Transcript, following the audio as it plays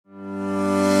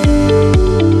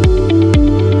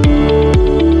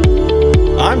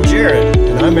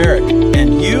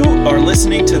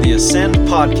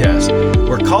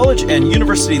college and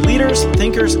university leaders,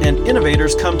 thinkers, and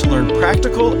innovators come to learn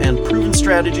practical and proven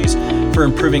strategies for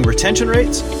improving retention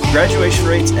rates, graduation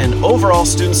rates, and overall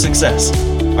student success.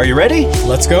 Are you ready?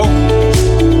 Let's go.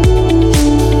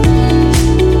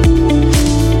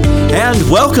 And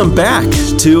welcome back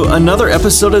to another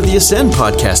episode of the Ascend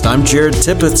podcast. I'm Jared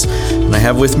Tippett, and I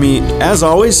have with me, as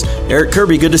always, Eric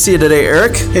Kirby. Good to see you today,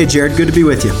 Eric. Hey, Jared. Good to be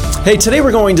with you. Hey, today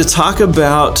we're going to talk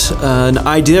about an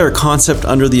idea or concept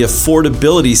under the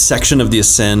affordability section of the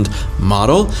Ascend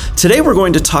model. Today we're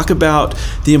going to talk about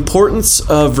the importance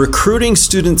of recruiting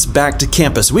students back to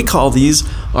campus. We call these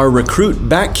our Recruit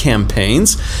Back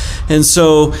campaigns. And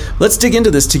so let's dig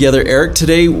into this together, Eric.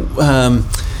 Today,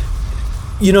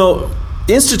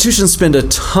 institutions spend a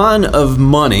ton of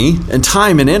money and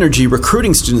time and energy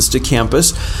recruiting students to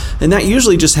campus, and that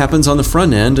usually just happens on the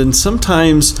front end. And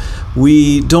sometimes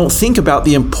we don't think about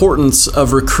the importance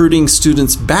of recruiting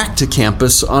students back to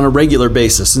campus on a regular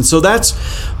basis. And so that's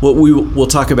what we will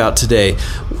talk about today.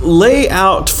 Lay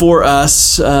out for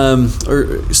us,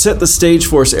 or set the stage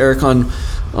for us, Eric,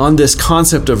 on this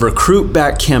concept of recruit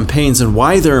back campaigns and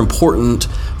why they're important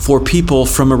for people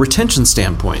from a retention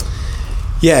standpoint.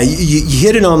 Yeah, you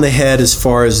hit it on the head as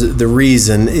far as the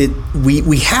reason.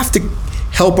 We have to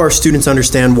help our students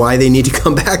understand why they need to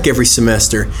come back every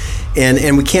semester,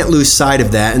 and we can't lose sight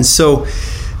of that. And so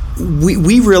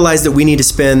we realize that we need to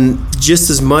spend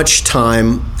just as much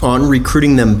time on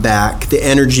recruiting them back, the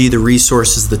energy, the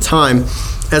resources, the time,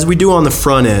 as we do on the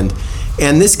front end.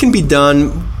 And this can be done,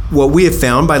 what we have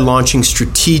found, by launching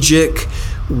strategic,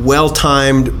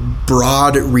 well-timed,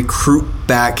 broad recruit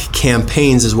back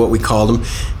campaigns is what we call them,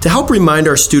 to help remind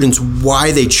our students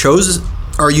why they chose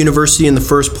our university in the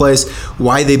first place,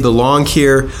 why they belong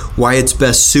here, why it's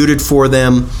best suited for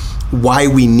them, why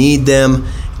we need them.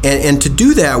 And to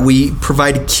do that, we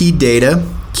provide key data,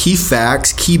 key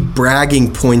facts, key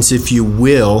bragging points, if you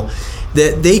will,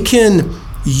 that they can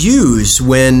use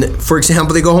when, for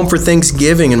example, they go home for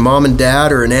Thanksgiving and mom and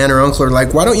dad or an aunt or uncle are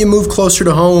like, why don't you move closer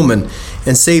to home and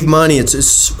save money?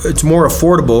 It's more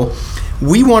affordable.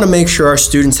 We want to make sure our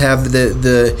students have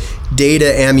the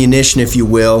data ammunition, if you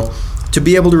will, to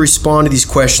be able to respond to these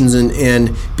questions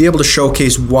and be able to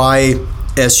showcase why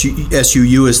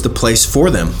SUU is the place for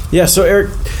them. Yeah, so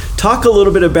Eric, talk a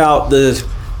little bit about the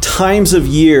times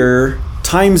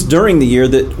during the year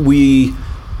that we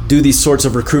do these sorts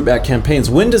of recruit back campaigns.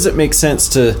 When does it make sense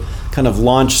to kind of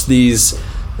launch these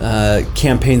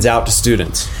campaigns out to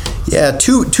students? Yeah,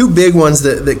 two big ones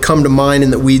that come to mind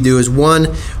and that we do is one,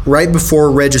 right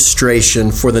before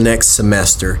registration for the next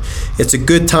semester. It's a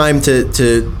good time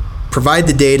to provide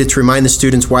the data to remind the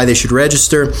students why they should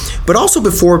register, but also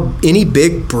before any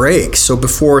big break. So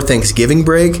before Thanksgiving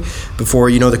break, before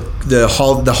the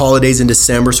holidays in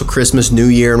December, so Christmas, New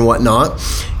Year, and whatnot,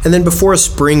 and then before a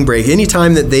spring break,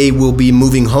 anytime that they will be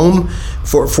moving home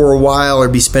for a while or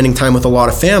be spending time with a lot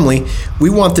of family, we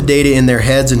want the data in their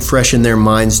heads and fresh in their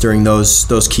minds during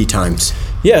those key times.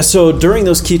 Yeah, so during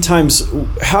those key times,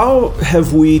 how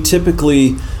have we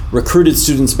typically recruited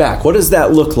students back? What does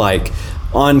that look like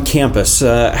on campus?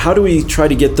 How do we try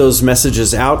to get those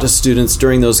messages out to students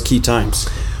during those key times?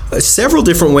 Several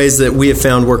different ways that we have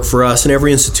found work for us, and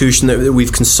every institution that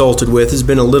we've consulted with has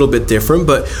been a little bit different,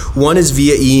 but one is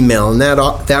via email, and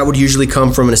that would usually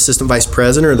come from an assistant vice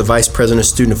president or the vice president of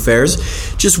student affairs,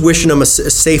 just wishing them a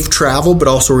safe travel, but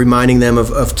also reminding them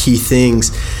of key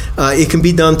things. It can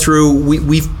be done through,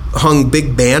 we've hung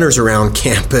big banners around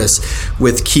campus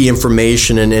with key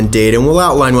information and data, and we'll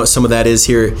outline what some of that is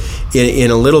here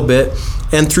in a little bit,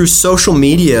 and through social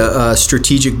media,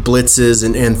 strategic blitzes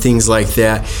and things like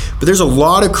that. But there's a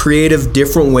lot of creative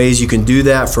different ways you can do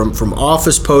that, from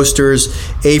office posters,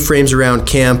 A-frames around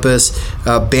campus,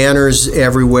 banners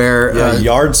everywhere,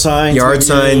 yard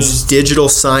signs, digital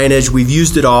signage. We've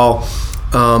used it all,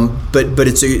 but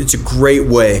it's a great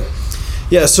way.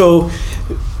 Yeah, so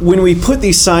when we put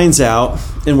these signs out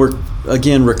and we're,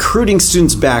 again, recruiting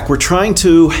students back, we're trying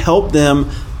to help them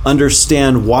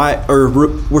understand why, or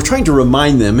we're trying to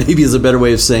remind them, maybe is a better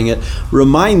way of saying it,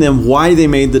 remind them why they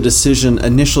made the decision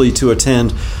initially to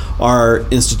attend our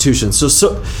institution. So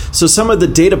some of the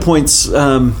data points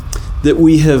that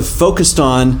we have focused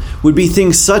on would be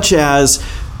things such as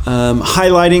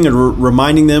highlighting and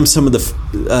reminding them some of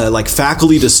the like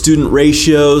faculty to student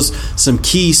ratios, some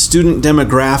key student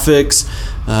demographics,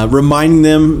 reminding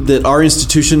them that our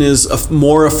institution is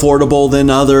more affordable than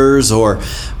others, or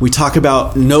we talk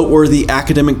about noteworthy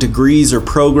academic degrees or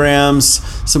programs,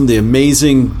 some of the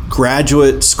amazing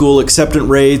graduate school acceptance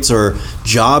rates or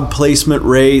job placement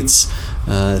rates,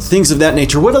 things of that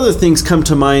nature. What other things come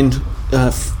to mind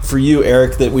for you,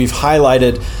 Eric, that we've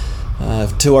highlighted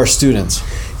to our students.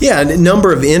 Yeah, a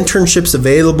number of internships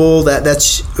available.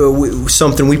 That's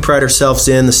something we pride ourselves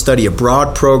in. The study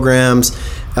abroad programs,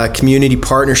 community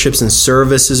partnerships and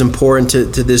service is important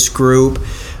to this group.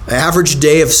 Average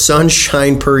day of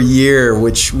sunshine per year,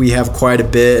 which we have quite a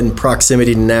bit in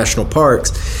proximity to national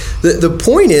parks. The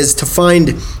point is to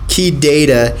find key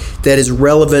data that is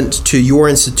relevant to your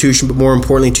institution, but more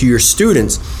importantly to your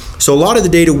students. So a lot of the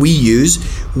data we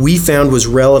found was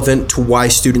relevant to why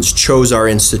students chose our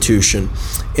institution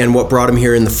and what brought them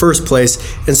here in the first place.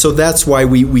 And so that's why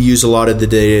we use a lot of the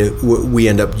data we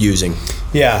end up using.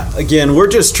 Yeah, again, we're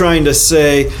just trying to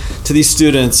say to these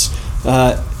students,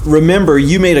 remember,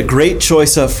 you made a great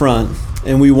choice up front,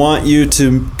 and we want you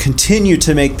to continue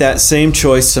to make that same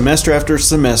choice semester after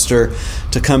semester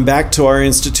to come back to our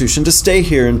institution, to stay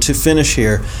here and to finish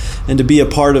here, and to be a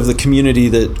part of the community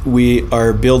that we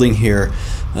are building here.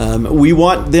 We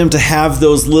want them to have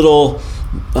those little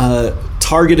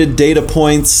targeted data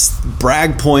points,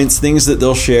 brag points, things that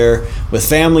they'll share with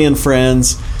family and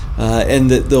friends, and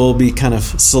that they'll be kind of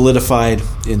solidified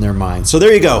in their mind. So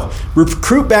there you go.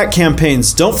 Recruit back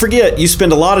campaigns. Don't forget, you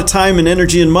spend a lot of time and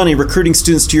energy and money recruiting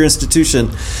students to your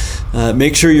institution.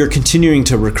 Make sure you're continuing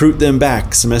to recruit them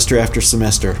back semester after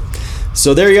semester.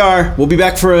 So there you are. We'll be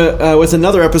back with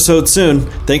another episode soon.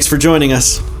 Thanks for joining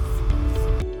us.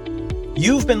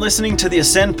 You've been listening to the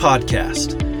Ascend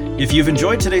podcast. If you've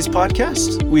enjoyed today's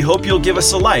podcast, we hope you'll give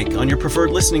us a like on your preferred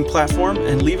listening platform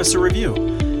and leave us a review.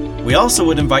 We also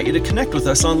would invite you to connect with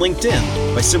us on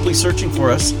LinkedIn by simply searching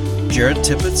for us, Jared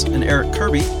Tippett and Eric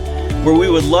Kirby, where we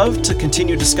would love to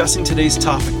continue discussing today's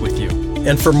topic with you.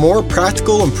 And for more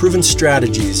practical and proven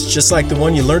strategies, just like the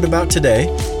one you learned about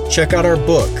today, check out our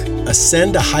book,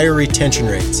 Ascend to Higher Retention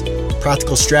Rates,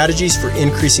 Practical Strategies for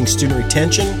Increasing Student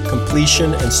Retention,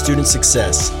 Completion, and Student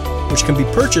Success, which can be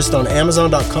purchased on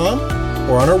Amazon.com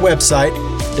or on our website,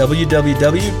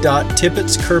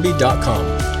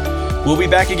 www.tippetskirby.com. We'll be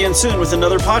back again soon with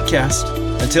another podcast.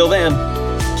 Until then,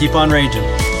 keep on raging.